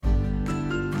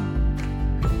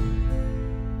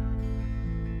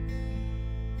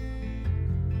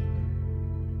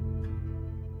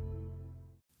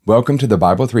Welcome to the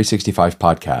Bible 365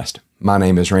 podcast. My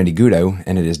name is Randy Goudeau,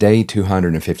 and it is day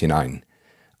 259.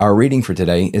 Our reading for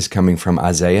today is coming from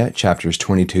Isaiah chapters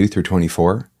 22 through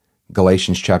 24,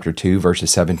 Galatians chapter 2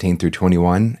 verses 17 through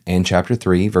 21, and chapter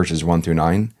 3 verses 1 through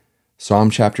 9, Psalm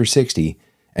chapter 60,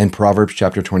 and Proverbs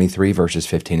chapter 23 verses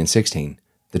 15 and 16.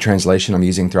 The translation I'm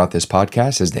using throughout this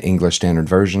podcast is the English Standard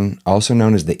Version, also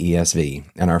known as the ESV,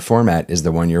 and our format is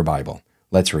the One Year Bible.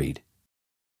 Let's read.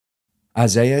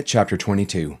 Isaiah chapter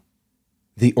 22.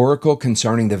 The oracle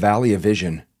concerning the valley of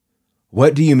vision.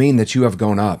 What do you mean that you have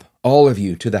gone up, all of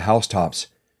you, to the housetops,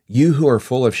 you who are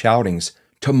full of shoutings,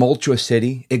 tumultuous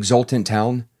city, exultant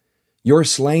town? Your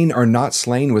slain are not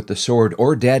slain with the sword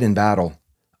or dead in battle.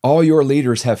 All your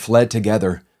leaders have fled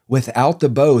together. Without the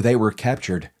bow they were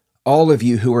captured. All of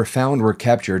you who were found were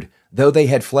captured, though they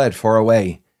had fled far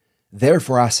away.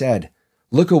 Therefore I said,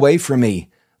 look away from me.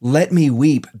 Let me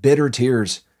weep bitter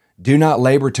tears. Do not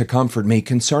labor to comfort me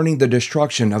concerning the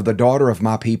destruction of the daughter of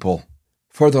my people.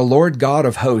 For the Lord God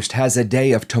of hosts has a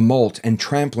day of tumult and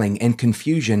trampling and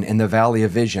confusion in the valley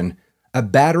of vision, a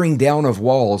battering down of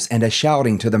walls and a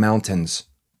shouting to the mountains.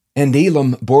 And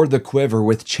Elam bore the quiver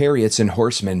with chariots and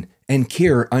horsemen, and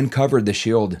Kir uncovered the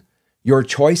shield. Your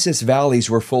choicest valleys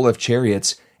were full of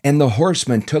chariots, and the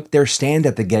horsemen took their stand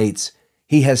at the gates.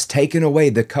 He has taken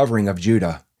away the covering of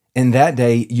Judah. In that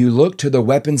day you looked to the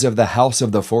weapons of the house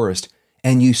of the forest,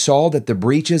 and you saw that the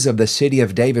breaches of the city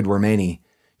of David were many.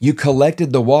 You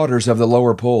collected the waters of the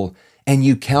lower pool, and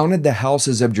you counted the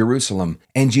houses of Jerusalem,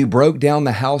 and you broke down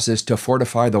the houses to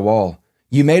fortify the wall.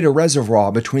 You made a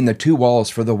reservoir between the two walls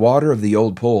for the water of the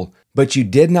old pool, but you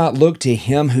did not look to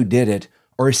him who did it,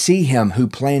 or see him who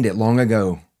planned it long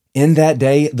ago. In that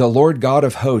day the Lord God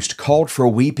of hosts called for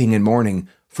weeping and mourning,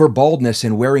 for baldness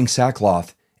and wearing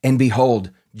sackcloth, and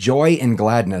behold, joy and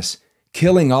gladness,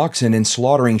 killing oxen and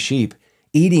slaughtering sheep,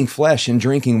 eating flesh and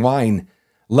drinking wine.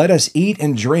 Let us eat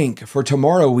and drink, for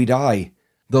tomorrow we die.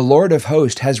 The Lord of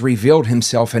hosts has revealed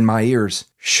himself in my ears.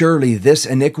 Surely this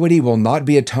iniquity will not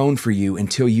be atoned for you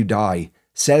until you die,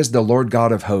 says the Lord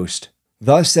God of hosts.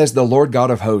 Thus says the Lord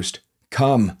God of hosts,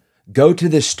 come, go to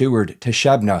this steward, to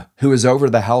Shebna, who is over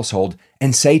the household,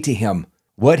 and say to him,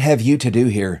 what have you to do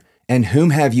here, and whom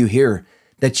have you here,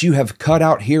 that you have cut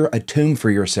out here a tomb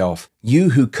for yourself, you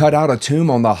who cut out a tomb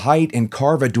on the height and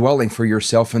carve a dwelling for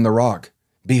yourself in the rock?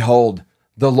 Behold,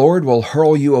 the Lord will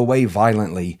hurl you away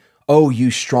violently, O you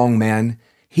strong man.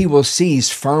 He will seize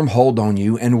firm hold on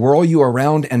you and whirl you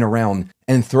around and around,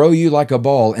 and throw you like a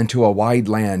ball into a wide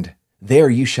land. There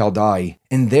you shall die,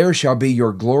 and there shall be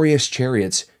your glorious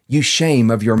chariots, you shame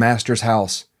of your master's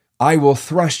house. I will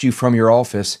thrust you from your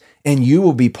office, and you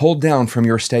will be pulled down from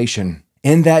your station.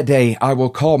 In that day I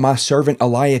will call my servant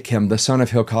Eliakim the son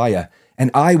of Hilkiah, and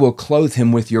I will clothe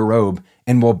him with your robe,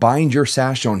 and will bind your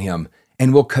sash on him,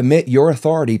 and will commit your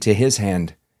authority to his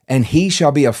hand. And he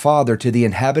shall be a father to the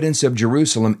inhabitants of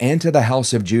Jerusalem and to the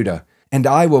house of Judah. And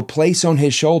I will place on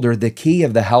his shoulder the key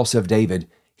of the house of David.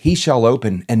 He shall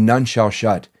open, and none shall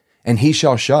shut. And he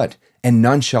shall shut, and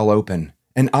none shall open.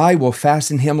 And I will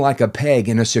fasten him like a peg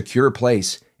in a secure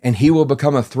place, and he will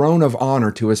become a throne of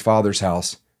honor to his father's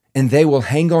house. And they will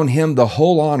hang on him the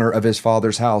whole honor of his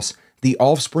father's house, the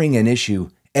offspring and issue,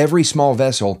 every small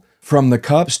vessel, from the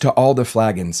cups to all the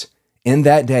flagons. In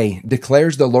that day,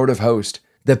 declares the Lord of hosts,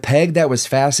 the peg that was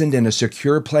fastened in a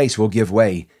secure place will give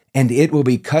way, and it will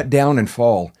be cut down and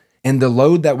fall, and the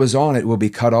load that was on it will be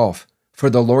cut off, for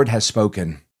the Lord has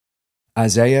spoken.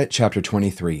 Isaiah chapter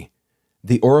 23.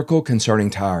 The oracle concerning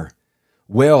Tyre.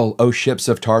 Well, O ships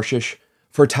of Tarshish,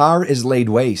 for Tyre is laid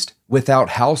waste,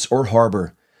 without house or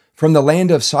harbor. From the land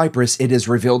of Cyprus it is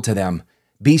revealed to them.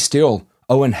 Be still,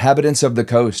 O inhabitants of the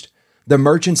coast. The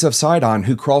merchants of Sidon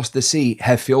who crossed the sea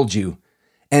have filled you.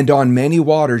 And on many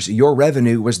waters your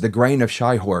revenue was the grain of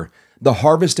Shihor, the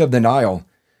harvest of the Nile.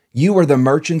 You are the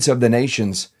merchants of the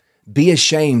nations. Be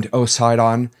ashamed, O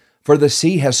Sidon, for the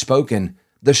sea has spoken,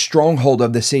 the stronghold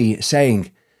of the sea,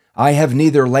 saying, I have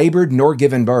neither labored nor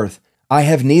given birth. I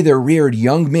have neither reared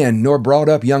young men nor brought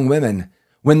up young women.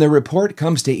 When the report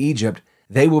comes to Egypt,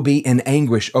 they will be in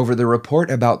anguish over the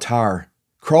report about Tyre.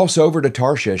 Cross over to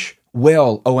Tarshish.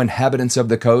 Well, O inhabitants of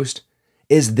the coast,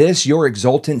 is this your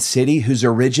exultant city whose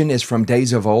origin is from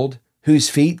days of old, whose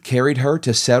feet carried her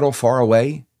to settle far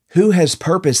away? Who has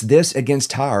purposed this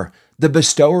against Tyre, the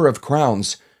bestower of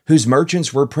crowns, whose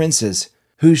merchants were princes,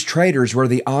 whose traders were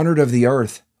the honored of the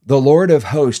earth? The Lord of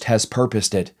hosts has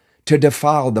purposed it, to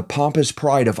defile the pompous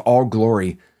pride of all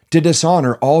glory, to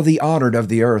dishonor all the honored of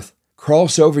the earth.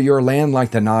 Cross over your land like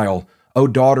the Nile, O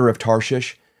daughter of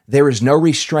Tarshish. There is no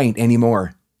restraint any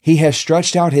more. He has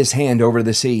stretched out his hand over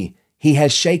the sea. He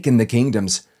has shaken the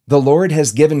kingdoms. The Lord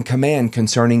has given command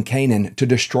concerning Canaan to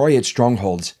destroy its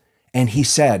strongholds. And he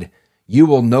said, You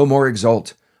will no more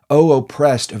exult, O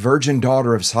oppressed virgin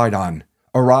daughter of Sidon.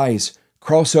 Arise,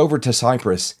 cross over to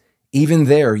Cyprus. Even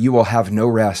there you will have no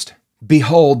rest.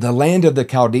 Behold, the land of the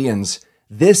Chaldeans.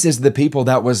 This is the people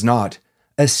that was not.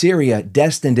 Assyria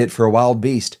destined it for a wild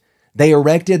beast. They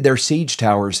erected their siege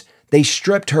towers. They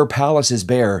stripped her palaces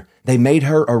bare. They made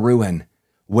her a ruin.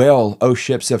 Well, O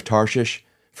ships of Tarshish,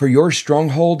 for your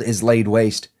stronghold is laid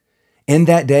waste. In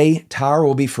that day, Tyre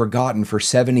will be forgotten for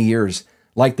 70 years,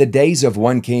 like the days of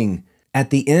one king.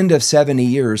 At the end of 70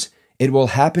 years, it will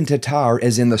happen to Tyre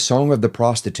as in the song of the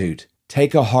prostitute.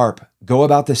 Take a harp, go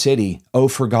about the city, O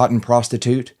forgotten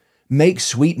prostitute. Make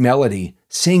sweet melody,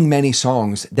 sing many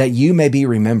songs, that you may be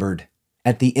remembered.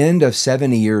 At the end of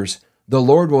 70 years, the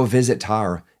Lord will visit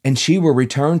Tyre, and she will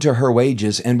return to her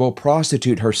wages and will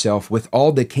prostitute herself with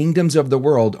all the kingdoms of the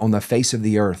world on the face of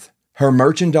the earth. Her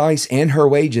merchandise and her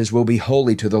wages will be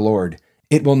holy to the Lord.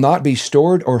 It will not be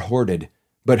stored or hoarded,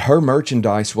 but her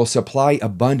merchandise will supply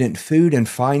abundant food and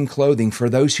fine clothing for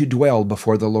those who dwell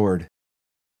before the Lord.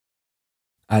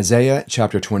 Isaiah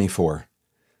chapter 24.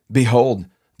 Behold,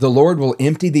 the Lord will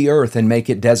empty the earth and make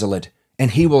it desolate,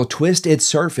 and he will twist its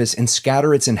surface and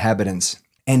scatter its inhabitants.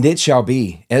 And it shall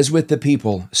be, as with the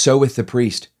people, so with the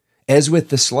priest, as with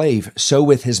the slave, so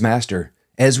with his master,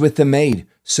 as with the maid,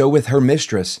 so with her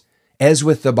mistress, as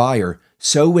with the buyer,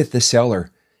 so with the seller,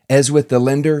 as with the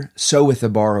lender, so with the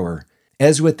borrower,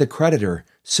 as with the creditor,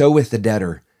 so with the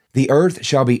debtor. The earth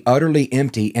shall be utterly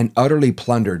empty and utterly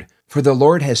plundered, for the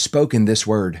Lord has spoken this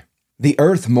word. The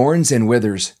earth mourns and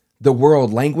withers, the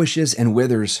world languishes and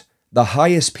withers, the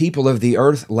highest people of the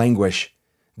earth languish.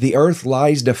 The earth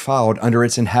lies defiled under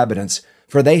its inhabitants,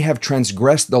 for they have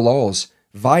transgressed the laws,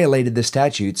 violated the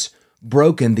statutes,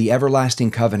 broken the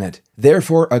everlasting covenant.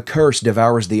 Therefore a curse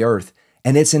devours the earth,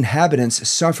 and its inhabitants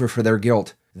suffer for their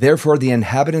guilt. Therefore the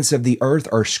inhabitants of the earth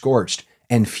are scorched,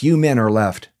 and few men are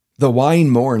left. The wine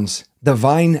mourns, the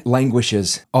vine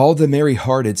languishes, all the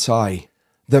merry-hearted sigh.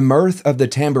 The mirth of the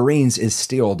tambourines is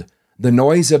stilled, the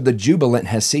noise of the jubilant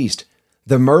has ceased,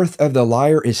 the mirth of the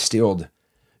lyre is stilled.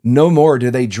 No more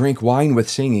do they drink wine with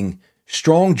singing.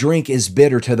 Strong drink is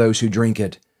bitter to those who drink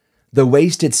it. The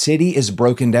wasted city is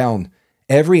broken down.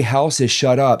 Every house is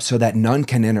shut up so that none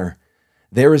can enter.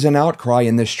 There is an outcry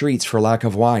in the streets for lack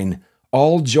of wine.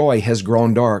 All joy has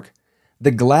grown dark. The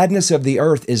gladness of the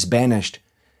earth is banished.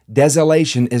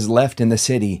 Desolation is left in the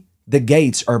city. The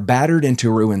gates are battered into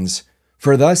ruins.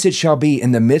 For thus it shall be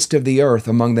in the midst of the earth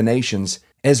among the nations,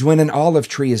 as when an olive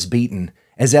tree is beaten,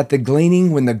 as at the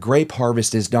gleaning when the grape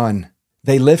harvest is done.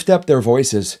 They lift up their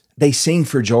voices, they sing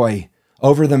for joy.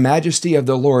 Over the majesty of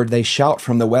the Lord they shout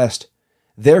from the west.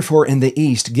 Therefore in the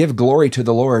east give glory to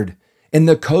the Lord. In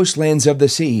the coastlands of the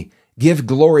sea give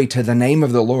glory to the name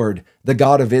of the Lord, the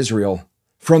God of Israel.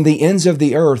 From the ends of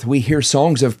the earth we hear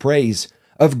songs of praise,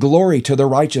 of glory to the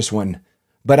righteous one.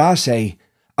 But I say,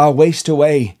 I'll waste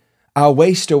away,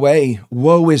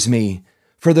 woe is me.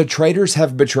 For the traitors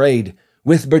have betrayed,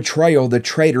 with betrayal the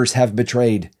traitors have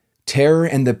betrayed. Terror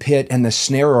and the pit and the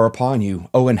snare are upon you,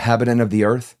 O inhabitant of the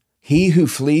earth. He who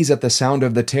flees at the sound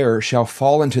of the terror shall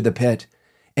fall into the pit,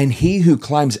 and he who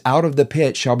climbs out of the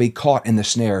pit shall be caught in the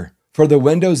snare. For the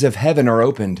windows of heaven are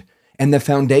opened, and the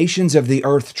foundations of the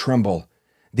earth tremble.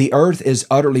 The earth is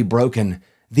utterly broken,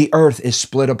 the earth is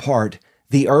split apart,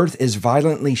 the earth is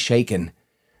violently shaken.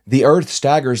 The earth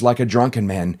staggers like a drunken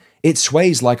man, it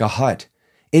sways like a hut.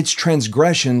 Its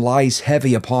transgression lies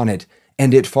heavy upon it,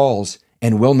 and it falls,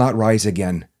 and will not rise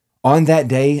again. On that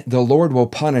day the Lord will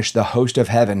punish the host of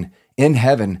heaven, in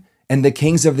heaven, and the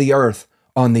kings of the earth,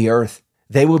 on the earth.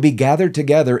 They will be gathered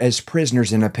together as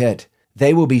prisoners in a pit.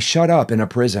 They will be shut up in a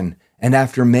prison, and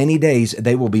after many days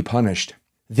they will be punished.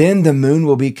 Then the moon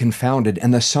will be confounded,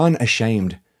 and the sun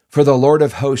ashamed. For the Lord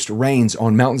of hosts reigns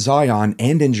on Mount Zion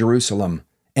and in Jerusalem,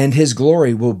 and his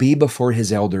glory will be before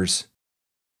his elders.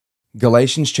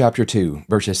 Galatians chapter 2,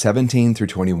 verses 17 through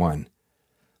 21.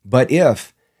 But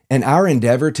if, in our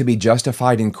endeavor to be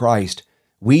justified in Christ,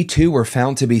 we too were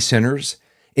found to be sinners,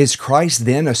 is Christ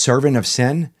then a servant of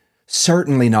sin?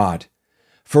 Certainly not.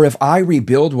 For if I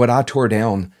rebuild what I tore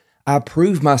down, I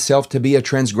prove myself to be a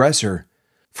transgressor.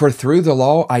 For through the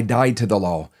law I died to the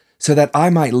law, so that I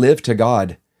might live to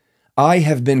God. I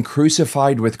have been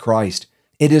crucified with Christ.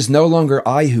 It is no longer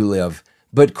I who live,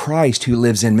 but Christ who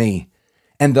lives in me.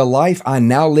 And the life I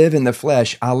now live in the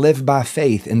flesh, I live by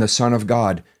faith in the Son of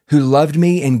God, who loved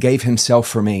me and gave himself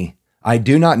for me. I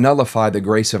do not nullify the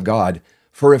grace of God,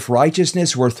 for if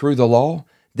righteousness were through the law,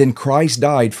 then Christ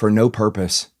died for no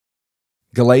purpose.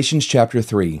 Galatians chapter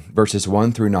 3, verses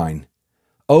 1 through 9.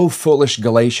 O foolish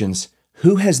Galatians,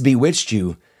 who has bewitched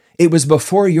you? It was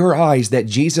before your eyes that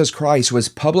Jesus Christ was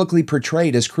publicly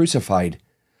portrayed as crucified.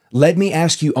 Let me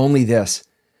ask you only this.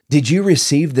 Did you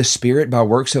receive the Spirit by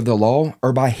works of the law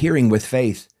or by hearing with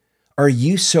faith? Are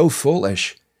you so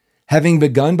foolish? Having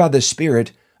begun by the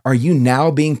Spirit, are you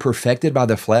now being perfected by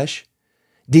the flesh?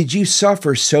 Did you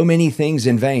suffer so many things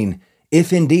in vain,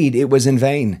 if indeed it was in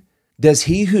vain? Does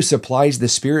he who supplies the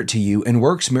Spirit to you and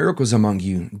works miracles among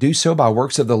you do so by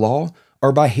works of the law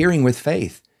or by hearing with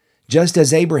faith? Just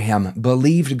as Abraham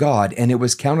believed God and it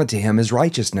was counted to him as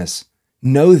righteousness.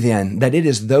 Know then that it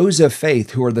is those of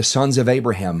faith who are the sons of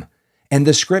Abraham. And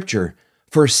the Scripture,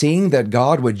 foreseeing that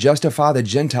God would justify the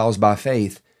Gentiles by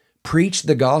faith, preached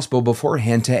the gospel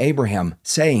beforehand to Abraham,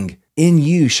 saying, In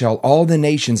you shall all the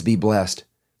nations be blessed.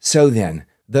 So then,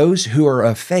 those who are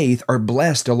of faith are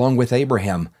blessed along with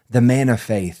Abraham, the man of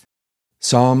faith.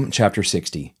 Psalm chapter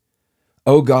 60.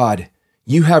 O God,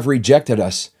 you have rejected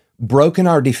us, broken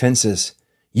our defenses.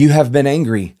 You have been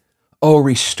angry. Oh,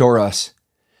 restore us.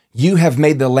 You have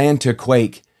made the land to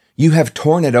quake. You have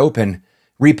torn it open.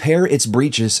 Repair its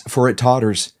breaches, for it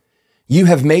totters. You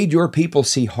have made your people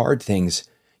see hard things.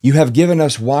 You have given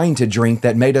us wine to drink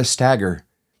that made us stagger.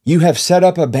 You have set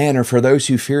up a banner for those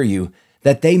who fear you,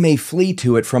 that they may flee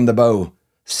to it from the bow.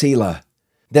 Selah.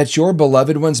 That your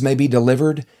beloved ones may be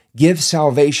delivered, give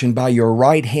salvation by your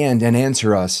right hand and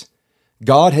answer us.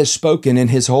 God has spoken in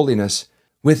his holiness.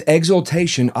 With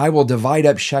exultation I will divide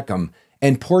up Shechem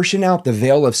and portion out the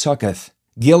vale of Succoth.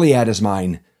 Gilead is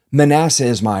mine. Manasseh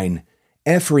is mine.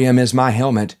 Ephraim is my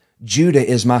helmet. Judah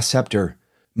is my scepter.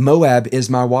 Moab is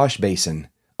my wash basin.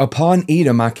 Upon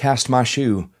Edom I cast my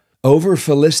shoe. Over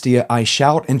Philistia I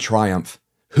shout in triumph.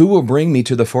 Who will bring me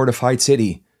to the fortified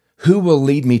city? Who will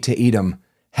lead me to Edom?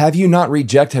 Have you not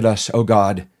rejected us, O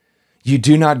God? You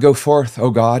do not go forth,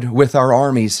 O God, with our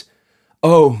armies.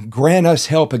 Oh, grant us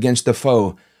help against the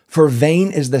foe, for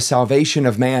vain is the salvation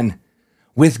of man.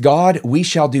 With God we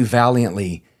shall do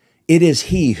valiantly. It is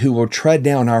he who will tread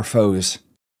down our foes.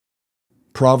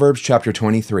 Proverbs chapter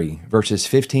 23, verses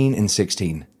 15 and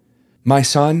 16. My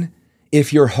son,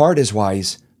 if your heart is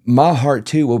wise, my heart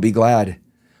too will be glad.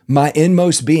 My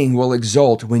inmost being will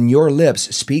exult when your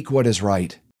lips speak what is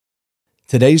right.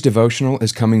 Today's devotional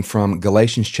is coming from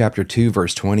Galatians chapter 2,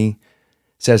 verse 20. It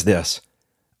says this,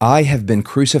 I have been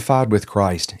crucified with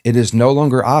Christ. It is no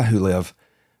longer I who live,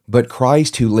 but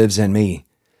Christ who lives in me.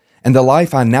 And the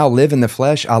life I now live in the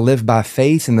flesh, I live by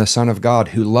faith in the Son of God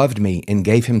who loved me and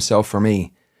gave himself for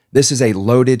me. This is a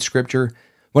loaded scripture,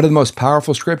 one of the most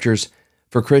powerful scriptures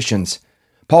for Christians.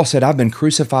 Paul said, I've been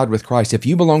crucified with Christ. If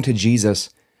you belong to Jesus,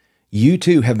 you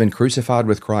too have been crucified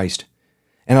with Christ.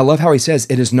 And I love how he says,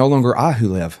 it is no longer I who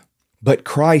live, but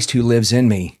Christ who lives in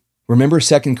me. Remember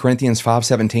 2 Corinthians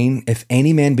 5:17, if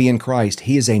any man be in Christ,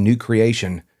 he is a new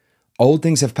creation. Old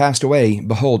things have passed away.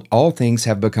 Behold, all things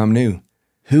have become new.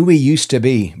 Who we used to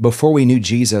be before we knew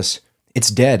Jesus,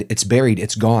 it's dead, it's buried,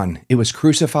 it's gone. It was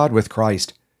crucified with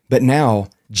Christ. But now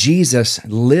Jesus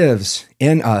lives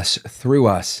in us, through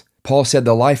us. Paul said,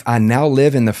 the life I now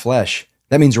live in the flesh,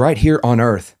 that means right here on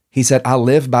earth. He said, I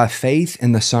live by faith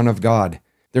in the Son of God.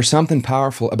 There's something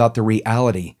powerful about the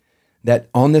reality that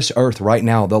on this earth right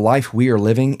now, the life we are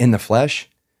living in the flesh,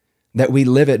 that we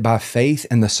live it by faith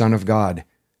in the Son of God,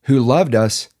 who loved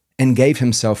us and gave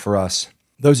himself for us.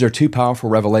 Those are two powerful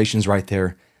revelations right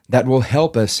there that will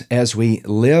help us as we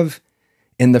live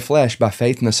in the flesh by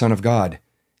faith in the Son of God.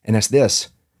 And it's this,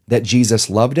 that Jesus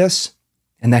loved us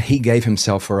and that he gave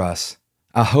himself for us.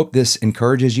 I hope this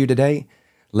encourages you today.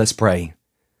 Let's pray.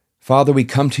 Father, we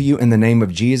come to you in the name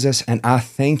of Jesus, and I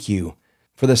thank you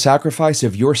for the sacrifice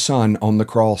of your Son on the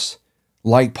cross.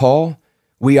 Like Paul,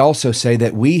 we also say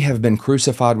that we have been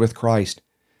crucified with Christ.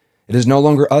 It is no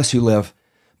longer us who live,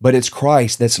 but it's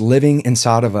Christ that's living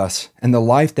inside of us, and the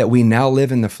life that we now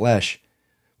live in the flesh,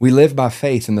 we live by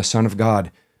faith in the Son of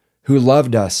God, who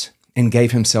loved us and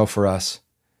gave himself for us.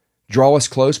 Draw us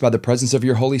close by the presence of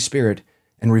your Holy Spirit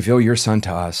and reveal your Son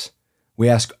to us. We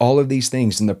ask all of these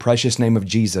things in the precious name of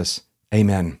Jesus.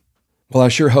 Amen. Well, I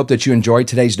sure hope that you enjoyed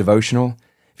today's devotional.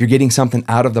 If you're getting something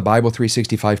out of the Bible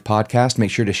 365 podcast,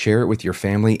 make sure to share it with your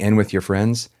family and with your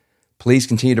friends. Please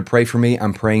continue to pray for me.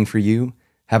 I'm praying for you.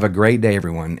 Have a great day,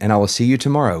 everyone, and I will see you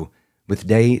tomorrow with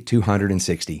day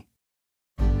 260.